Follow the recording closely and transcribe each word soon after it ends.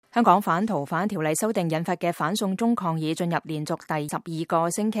香港反逃犯條例修訂引發嘅反送中抗議進入連續第12個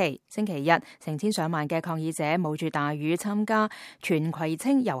星期。星期日，成千上萬嘅抗議者冒住大雨參加全葵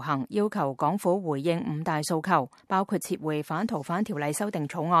青遊行，要求港府回應5大訴求，包括撤回反逃犯條例修訂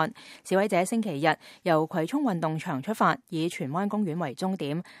草案。示威者星期日由葵涌運動場出發，以荃灣公園為終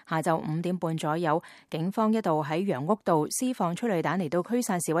點。下晝5點半左右，警方一度喺楊屋道施放催淚彈嚟到驅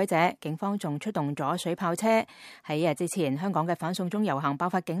散示威者，警方仲出動咗水炮車。喺一日之前，香港嘅反送中遊行爆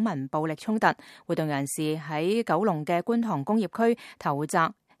發警民暴力衝突，活動人士喺九龍嘅觀塘工業區投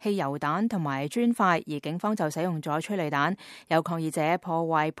擲汽油彈同埋磚塊，而警方就使用咗催淚彈。有抗議者破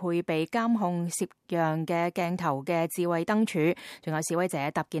壞配備監控攝像嘅鏡頭嘅智慧燈柱，仲有示威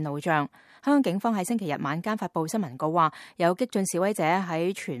者搭建路障。香港警方喺星期日晚間發布新聞稿話，有激進示威者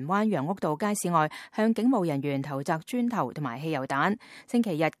喺荃灣楊屋道街市外向警務人員投擲磚頭同埋汽油彈。星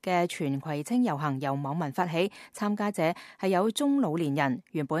期日嘅全葵青遊行由網民發起，參加者係有中老年人。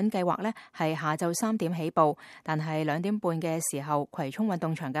原本計劃呢係下晝3點起步，但係2點半嘅時候，葵涌運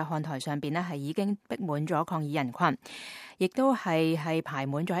動場嘅看台上邊呢係已經逼滿咗抗議人群，亦都係排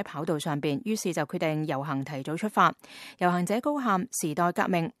滿咗喺跑道上邊，於是就決定遊行提早出發。遊行者高喊時代革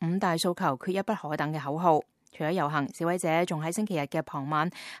命5大訴求缺一不可等嘅口號。除咗遊行，示威者仲喺星期日嘅傍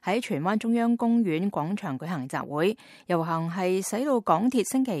晚喺荃灣中央公園廣場舉行集會。遊行係使到港鐵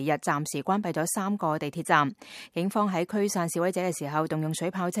星期日暫時關閉咗3個地鐵站。警方喺驅散示威者嘅時候，動用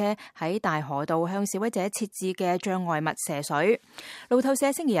水炮車喺大河道向示威者設置嘅障礙物射水。路透社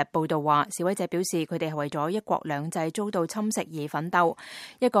星期日報道話，示威者表示佢哋係為咗一國兩制遭到侵蝕而奮鬥。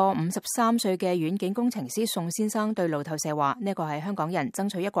一個53歲嘅軟件工程師宋先生對路透社話，呢個係香港人爭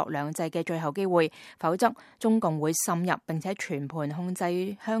取一國兩制嘅最後機會，否則中共會滲入並且全盤控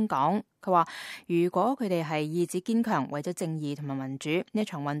制香港。佢話如果佢哋係意志堅強，為咗正義同埋民主，呢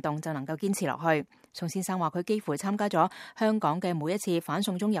場運動就能夠堅持落去。宋先生話佢幾乎參加咗香港嘅每一次反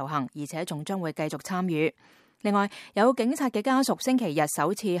送中遊行，而且仲將會繼續參與。另外，有警察嘅家屬星期日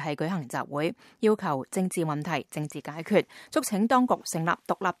首次係舉行集會，要求政治問題政治解決，促請當局成立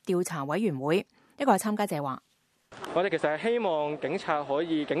獨立調查委員會。一個參加者話，我哋其實係希望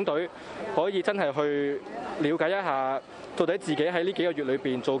警隊可以真係去了解一下，到底自己喺呢幾個月裏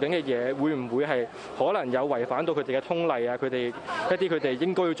邊做緊嘅嘢，會唔會係可能有違反到佢哋嘅通例啊？佢哋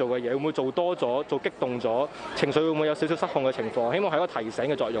應該要做嘅嘢，會唔會做多咗、做激動咗，情緒會唔會有少少失控嘅情況？希望係一個提醒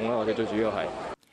嘅作用啦。我哋最主要係。